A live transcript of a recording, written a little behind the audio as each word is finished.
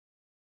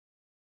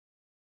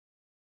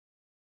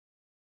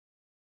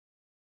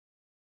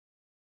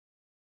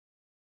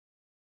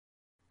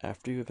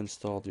After you have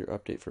installed your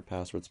update for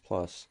Passwords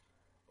Plus,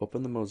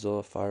 open the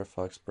Mozilla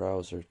Firefox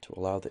browser to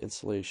allow the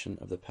installation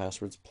of the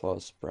Passwords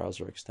Plus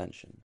browser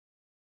extension.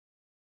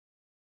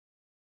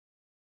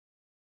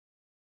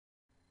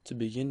 To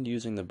begin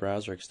using the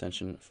browser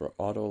extension for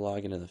auto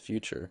login in the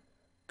future,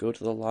 go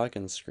to the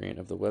login screen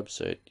of the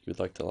website you would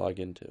like to log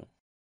into.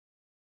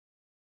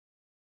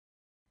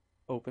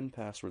 Open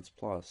Passwords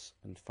Plus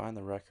and find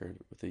the record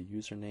with the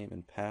username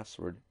and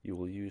password you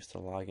will use to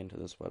log into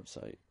this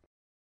website.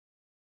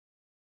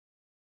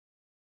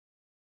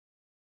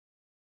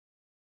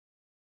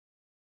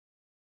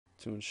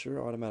 To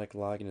ensure automatic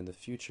login in the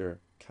future,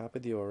 copy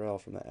the URL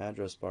from the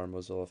address bar in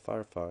Mozilla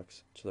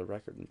Firefox to the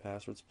record in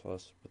Passwords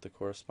Plus with the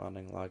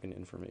corresponding login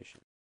information.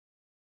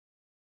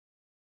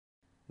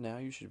 Now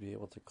you should be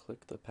able to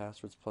click the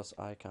Passwords Plus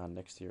icon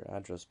next to your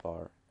address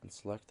bar and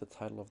select the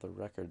title of the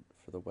record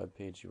for the web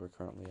page you are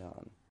currently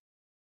on.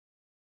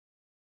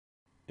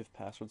 If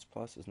Passwords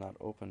Plus is not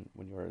open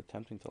when you are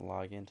attempting to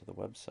log into the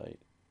website,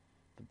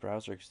 the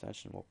browser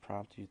extension will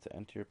prompt you to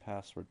enter your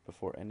password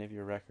before any of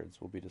your records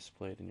will be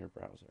displayed in your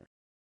browser.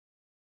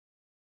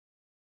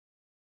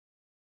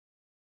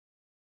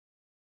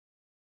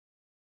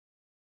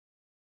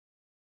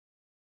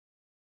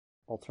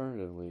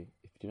 Alternatively,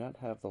 if you do not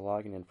have the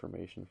login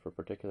information for a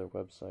particular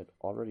website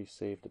already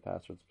saved to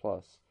Passwords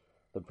Plus,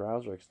 the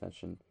browser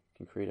extension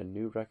can create a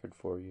new record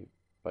for you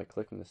by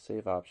clicking the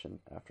Save option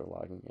after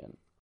logging in.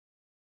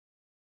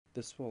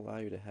 This will allow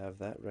you to have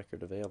that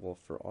record available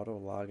for auto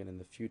login in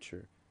the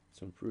future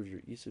to improve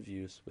your ease of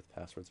use with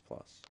Passwords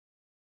Plus.